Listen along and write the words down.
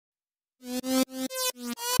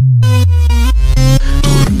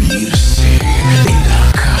Dormirse en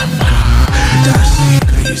la cama, darse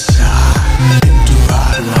prisa en tu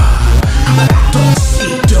alma,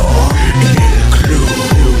 ratoncito en el club,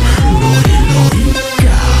 no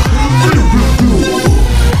heroica,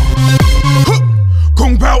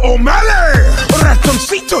 con Pau O'Malley.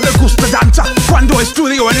 Ratoncito le gusta danza cuando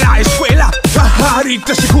estudio en la escuela.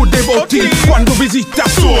 Pajarita se cubre botín cuando visita a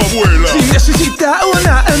su abuela. Si necesita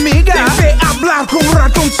una amiga, debe hablar con un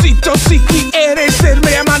ratoncito. Si quieres ser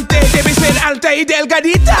mi amante, debe ser alta y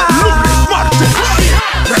delgadita. Lunes, martes,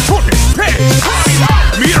 ratones, pez.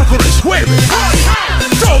 Miércoles, jueves,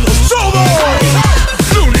 todos.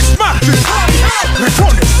 Lunes, martes,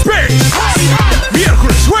 ratones, pez.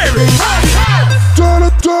 Miércoles, jueves.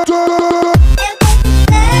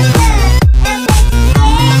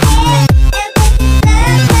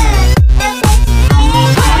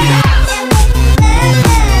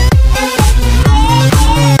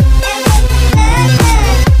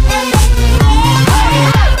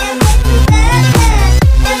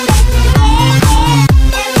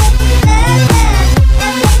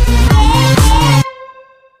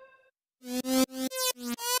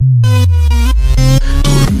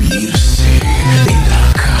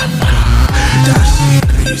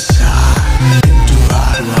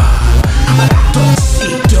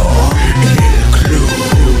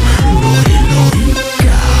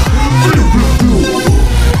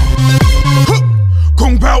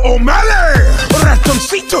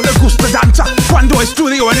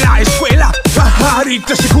 Estudio en la escuela.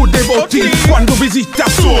 Pajarita se cubre botín cuando visita a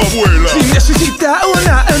su abuela. Si necesita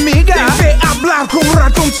una amiga, debe hablar con un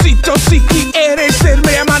ratoncito. Si quieres ser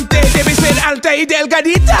mi amante, debe ser alta y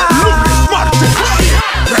delgadita. Lunes, martes,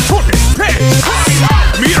 ratones, pez.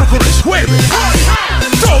 Miércoles, jueves,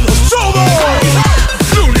 todos.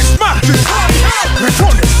 Lunes, martes,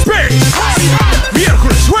 ratones, pez.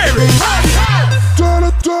 Miércoles, jueves.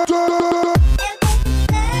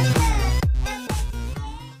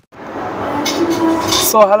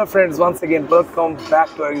 So hello friends, once again welcome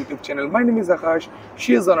back to our YouTube channel. My name is Akash,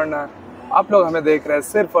 she is Ananya. आप लोग हमें देख रहे हैं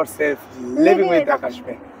सिर्फ और सिर्फ living with आकाश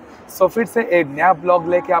में। सो फिर से एक नया ब्लॉग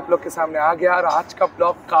लेके आप लोग के सामने आ गया और आज का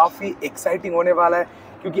ब्लॉग काफ़ी एक्साइटिंग होने वाला है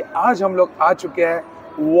क्योंकि आज हम लोग आ चुके हैं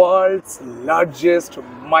world's largest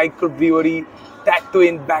micro brewery that to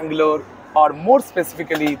इन बैंगलोर और more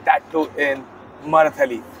specifically that to in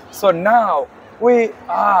Marathahalli. So now we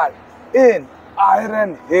are in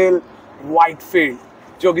Iron Hill Whitefield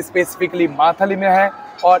जो कि स्पेसिफिकली माराथाली में है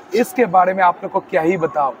और इसके बारे में आप लोग को क्या ही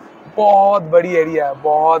बताओ, बहुत बड़ी एरिया है,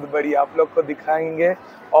 बहुत बड़ी, आप लोग को दिखाएंगे।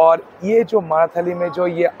 और ये जो माराथाली में जो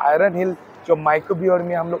ये आयरन हिल जो माइक्रोब्रेवरी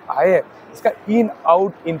में हम लोग आए हैं, इसका इन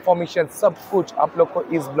आउट इंफॉर्मेशन सब कुछ आप लोग को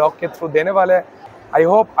इस ब्लॉग के थ्रू देने वाले हैं। आई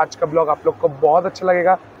होप आज का ब्लॉग आप लोग को बहुत अच्छा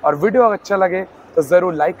लगेगा और वीडियो अगर अच्छा लगे तो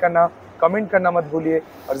ज़रूर लाइक करना, कमेंट करना मत भूलिए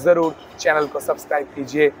और ज़रूर चैनल को सब्सक्राइब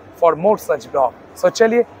कीजिए फॉर मोर सच ब्लॉग। सो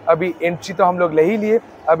चलिए, अभी एंट्री तो हम लोग ले ही लिए,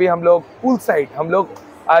 अभी हम लोग पूल साइड, हम लोग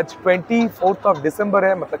आज 24 दिसंबर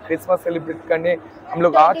है, मतलब क्रिसमस सेलिब्रेट करने हम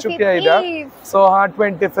लोग आ चुके हैं इधर। सो हाँ,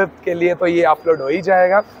 25 के लिए तो ये अपलोड हो ही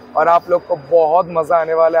जाएगा और आप लोग को बहुत मज़ा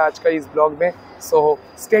आने वाला है आज का इस ब्लॉग में। So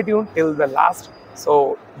stay tune till the last,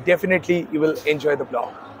 so definitely you will enjoy the blog.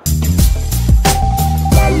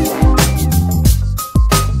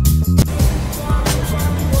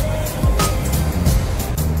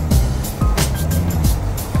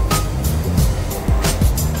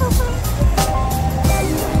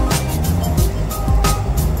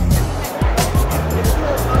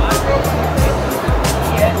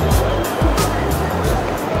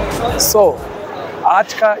 सो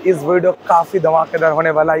आज का इस वीडियो काफ़ी धमाकेदार होने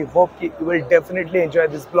वाला। आई होप कि you will definitely enjoy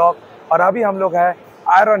this blog. और अभी हम लोग हैं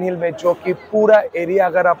आयरन हिल में, जो कि पूरा एरिया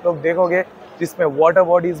अगर आप लोग देखोगे जिसमें वाटर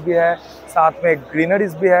बॉडीज़ भी है, साथ में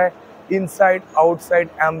ग्रीनरीज भी है, इनसाइड आउटसाइड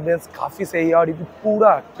एम्बियंस काफ़ी सही है। और ये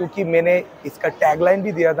पूरा, क्योंकि मैंने इसका टैगलाइन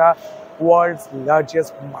भी दिया था वर्ल्ड्स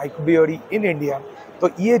लार्जेस्ट माइक्रोब्रेवरी इन इंडिया, तो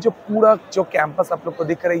ये जो पूरा जो कैंपस आप लोग को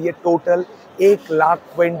दिख रहा है, ये टोटल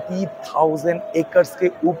 1,20,000 एकर्स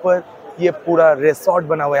के ऊपर ये पूरा रिसोर्ट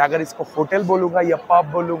बना हुआ है। अगर इसको होटल बोलूँगा या पब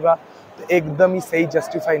बोलूँगा तो एकदम ही सही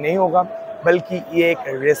जस्टिफाई नहीं होगा, बल्कि ये एक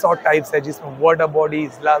रिसोर्ट टाइप्स है जिसमें water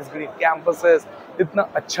bodies, large green campuses, इतना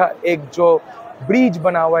अच्छा एक जो ब्रिज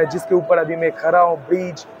बना हुआ है जिसके ऊपर अभी मैं खड़ा हूँ,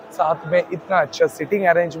 ब्रिज, साथ में इतना अच्छा सिटिंग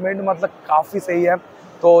अरेंजमेंट, मतलब काफ़ी सही है।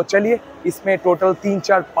 तो चलिए, इसमें टोटल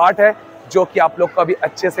 3-4 पार्ट है जो कि आप लोग को अभी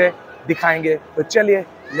अच्छे से दिखाएंगे। तो चलिए,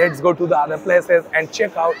 let's go to the other places and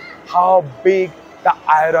check out how big the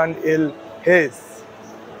Iron Hill is.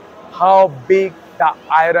 How big the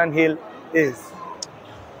Iron Hill is.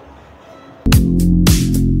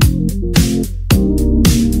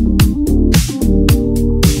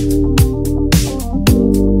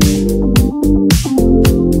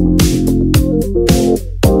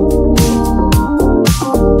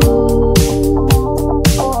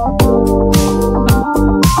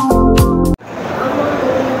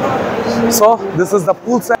 So this is the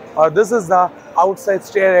pool side और this is the outside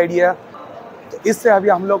stair area. तो इससे अभी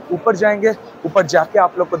हम लोग ऊपर जाएंगे, ऊपर जाके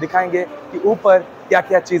आप लोग को दिखाएंगे कि ऊपर क्या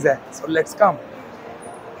क्या चीज़ है. So let's come.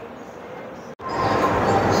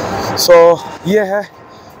 So ये है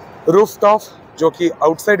रूफटॉप जो कि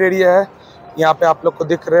आउटसाइड एरिया है. यहाँ पे आप लोग को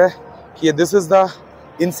दिख रहा है कि this is the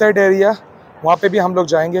inside area. वहाँ पे भी हम लोग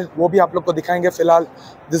जाएंगे, वो भी आप लोग को दिखाएंगे. फिलहाल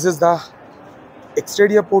this is the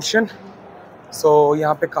exterior portion. सो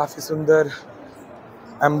यहाँ पे काफ़ी सुंदर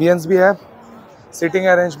एम्बियंस भी है. सिटिंग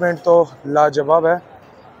अरेंजमेंट तो लाजवाब है.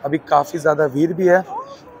 अभी काफ़ी ज़्यादा भीड़ भी है,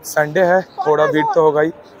 संडे है, थोड़ा भीड़ तो होगा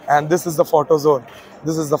ही. And this is the photo zone.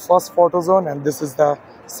 This is the first photo zone and this is the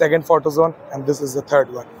second photo zone and this is the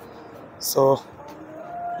third one. So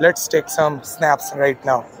let's take some snaps right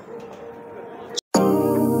now.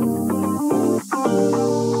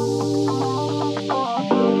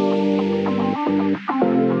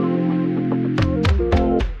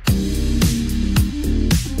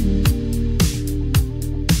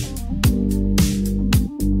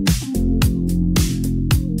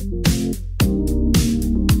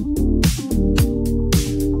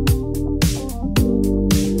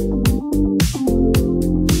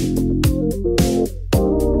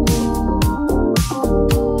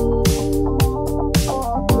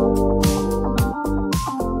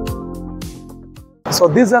 So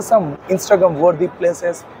these are some Instagram worthy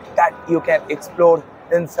places that you can explore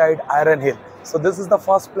inside Ironhill. So this is the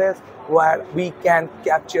first place where we can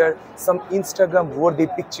capture some Instagram worthy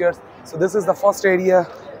pictures. So this is the first area.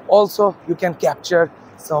 Also you can capture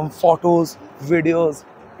some photos, videos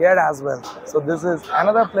here as well. So this is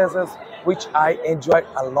another places which I enjoyed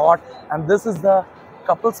a lot, and this is the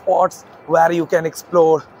couple spots where you can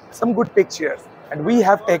explore some good pictures, and we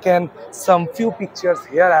have taken some few pictures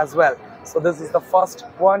here as well. So this is the first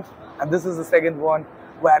one and this is the second one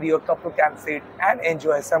where your couple can sit and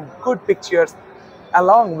enjoy some good pictures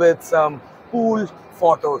along with some pool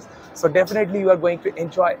photos. So definitely you are going to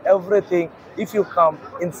enjoy everything if you come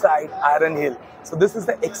inside Ironhill. So this is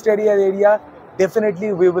the exterior area.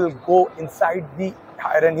 Definitely we will go inside the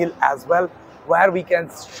Ironhill as well, where we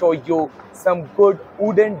can show you some good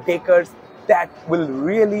wooden decors that will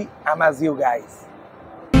really amaze you guys.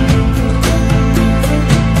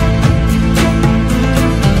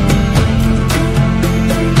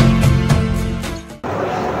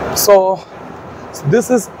 So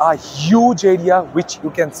this is a huge area which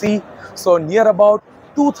you can see. So near about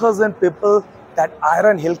 2,000 people that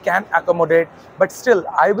Ironhill can accommodate. But still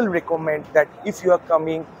I will recommend that if you are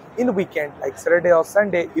coming in weekend like Saturday or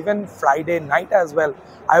Sunday, even Friday night as well,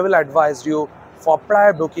 I will advise you for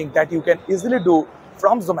prior booking that you can easily do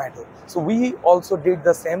from Zomato. So we also did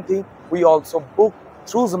the same thing. We also booked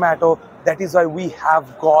through Zomato. That is why we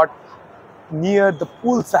have got near the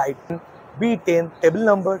pool side B10 table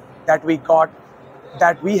number that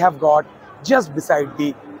we have got just beside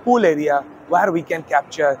the pool area, where we can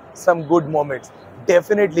capture some good moments.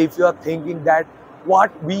 Definitely if you are thinking that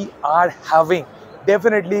what we are having,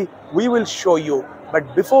 definitely we will show you.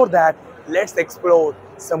 But before that, let's explore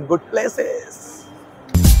some good places.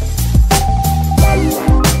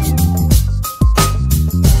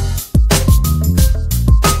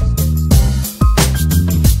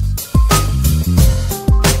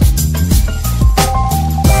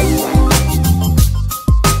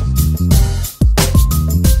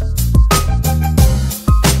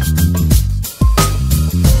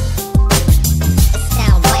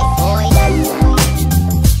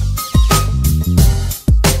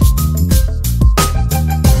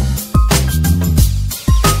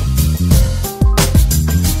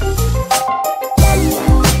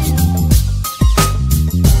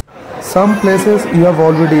 Some places you have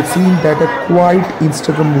already seen that are quite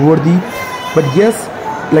Instagram worthy, but yes,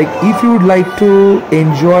 like if you would like to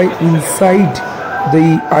enjoy inside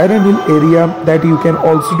the Ironhill area, that you can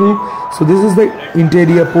also do. So this is the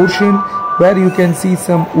interior portion where you can see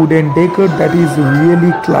some wooden decor that is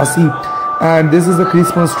really classy, and this is a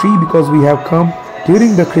Christmas tree because we have come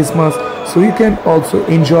during the Christmas, so you can also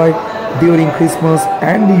enjoy during Christmas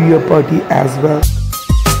and New Year party as well.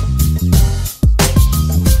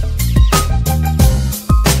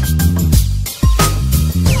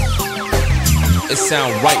 It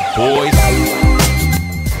sound right, boys.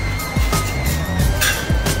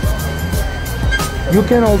 You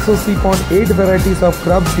can also sip on 8 varieties of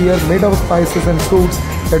craft beer made of spices and fruits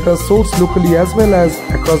that are sourced locally as well as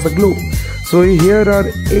across the globe. So here are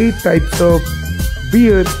 8 types of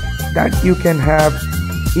beer that you can have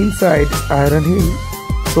inside Ironhill.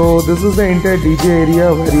 So this is the entire DJ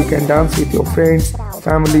area where you can dance with your friends,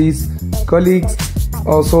 families, colleagues.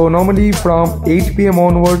 Also normally from 8 PM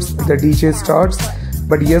onwards the DJ starts,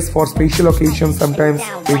 but yes, for special occasions sometimes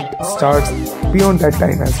it starts beyond that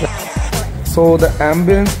time as well. So the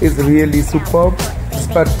ambience is really superb,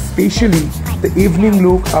 but especially the evening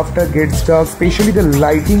look after gets dark, especially the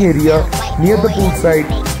lighting area near the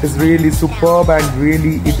poolside is really superb, and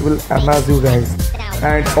really it will amaze you guys.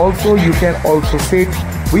 And also you can also sit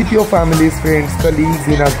with your families, friends, colleagues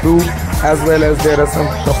in a group, as well as there are some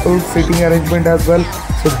couple sitting arrangement as well.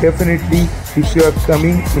 So definitely if you are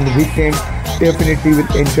coming in weekend, definitely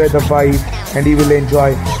will enjoy the vibe and you will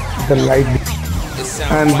enjoy the lively.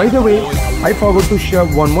 And by the way, I forgot to share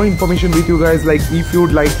one more information with you guys, like if you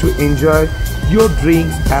would like to enjoy your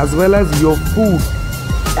drinks as well as your food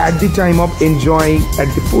at the time of enjoying at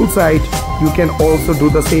the poolside, you can also do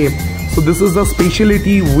the same. So this is the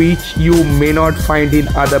specialty which you may not find in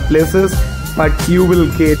other places, but you will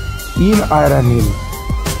get in Ironhill.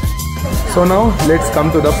 So now let's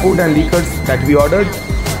come to the food and liquors that we ordered.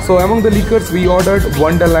 So among the liquors we ordered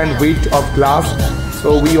Wonderland weight of glass.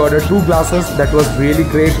 So we ordered 2 glasses, that was really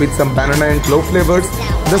great with some banana and clove flavors.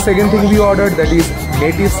 The second thing we ordered, that is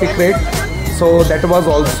Native Secret. So that was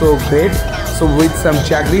also great. So with some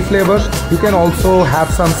jaggery flavor, you can also have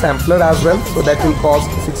some sampler as well. So that will cost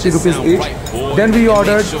 60 rupees each. Then we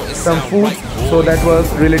ordered some food. So that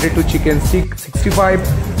was related to chicken stick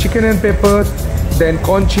 65, chicken and pepper, then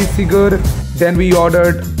corn cheese cigar. Then we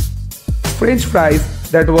ordered French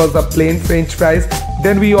fries. That was a plain French fries.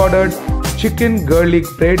 Then we ordered chicken garlic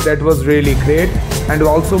bread, that was really great, and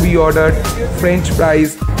also we ordered French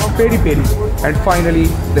fries, peri peri, and finally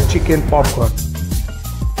the chicken popcorn.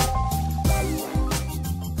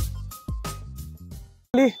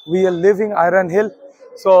 We are leaving Ironhill.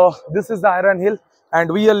 So this is the Ironhill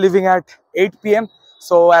and we are leaving at 8 p.m.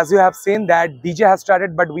 So as you have seen that DJ has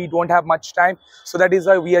started, but we don't have much time, so that is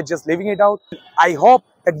why we are just leaving it out. I hope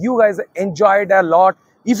that you guys enjoyed a lot.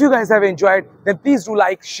 If you guys have enjoyed, then please do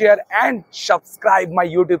like, share and subscribe my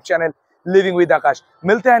YouTube channel Living with Akash.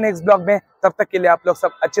 मिलते हैं next blog में, तब तक के लिए आप लोग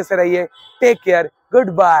सब अच्छे से रहिए. Take care, good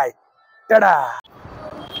bye, Tata.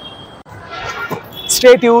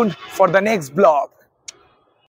 Stay tuned for the next vlog.